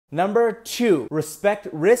Number 2, respect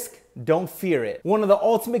risk, don't fear it. One of the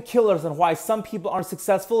ultimate killers on why some people aren't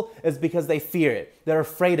successful is because they fear it. They're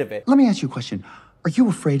afraid of it. Let me ask you a question. Are you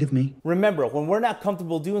afraid of me? Remember, when we're not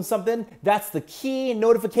comfortable doing something, that's the key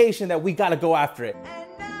notification that we gotta go after it.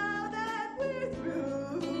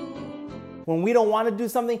 When we don't want to do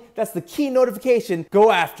something, that's the key notification.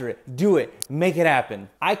 Go after it. Do it. Make it happen.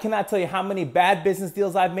 I cannot tell you how many bad business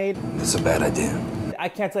deals I've made. It's a bad idea. I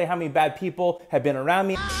can't tell you how many bad people have been around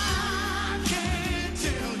me.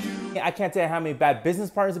 I can't tell you how many bad business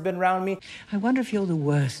partners have been around me. I wonder if you're the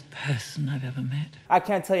worst person I've ever met. I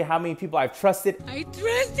can't tell you how many people I've trusted. I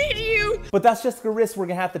trusted you! But that's just a risk we're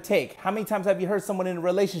gonna have to take. How many times have you heard someone in a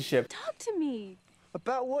relationship? Talk to me.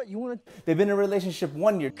 About what? You want to... They've been in a relationship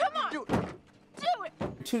 1 year. Come on. Do it.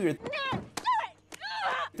 2 years. No, do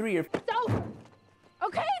it. 3 years. It's over.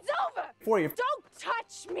 Okay, it's over. 4 years. Don't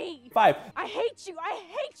touch me. 5. I hate you. I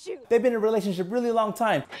hate you. They've been in a relationship really long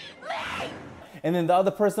time. Leave. And then the other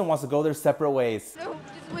person wants to go their separate ways. No,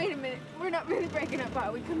 just wait a minute. We're not really breaking up,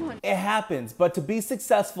 are we? Come on. It happens, but to be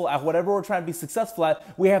successful at whatever we're trying to be successful at,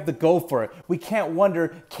 we have to go for it. We can't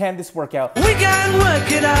wonder, can this work out? We can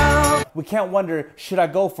work it out! We can't wonder, should I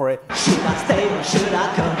go for it? Should I stay or should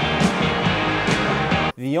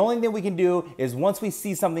I The only thing we can do is once we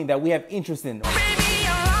see something that we have interest in,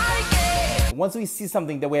 once we see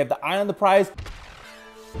something that we have the eye on the prize,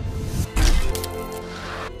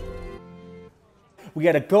 we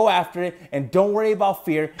gotta go after it and don't worry about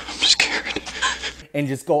fear. I'm scared. And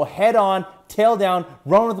just go head on, tail down,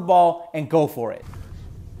 run with the ball, and go for it.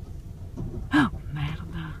 Oh,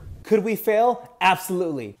 merda. Could we fail?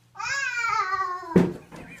 Absolutely.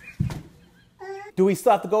 Do we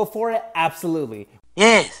still have to go for it? Absolutely.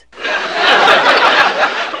 Yes.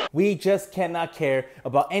 We just cannot care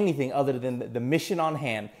about anything other than the mission on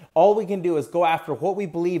hand. All we can do is go after what we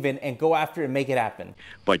believe in and go after it and make it happen.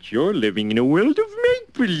 But you're living in a world of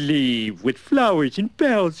make-believe with flowers and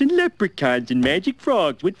bells and leprechauns and magic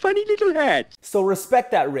frogs with funny little hats. So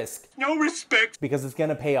respect that risk. No respect. Because it's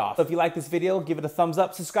gonna pay off. So if you like this video, give it a thumbs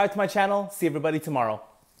up, subscribe to my channel. See everybody tomorrow.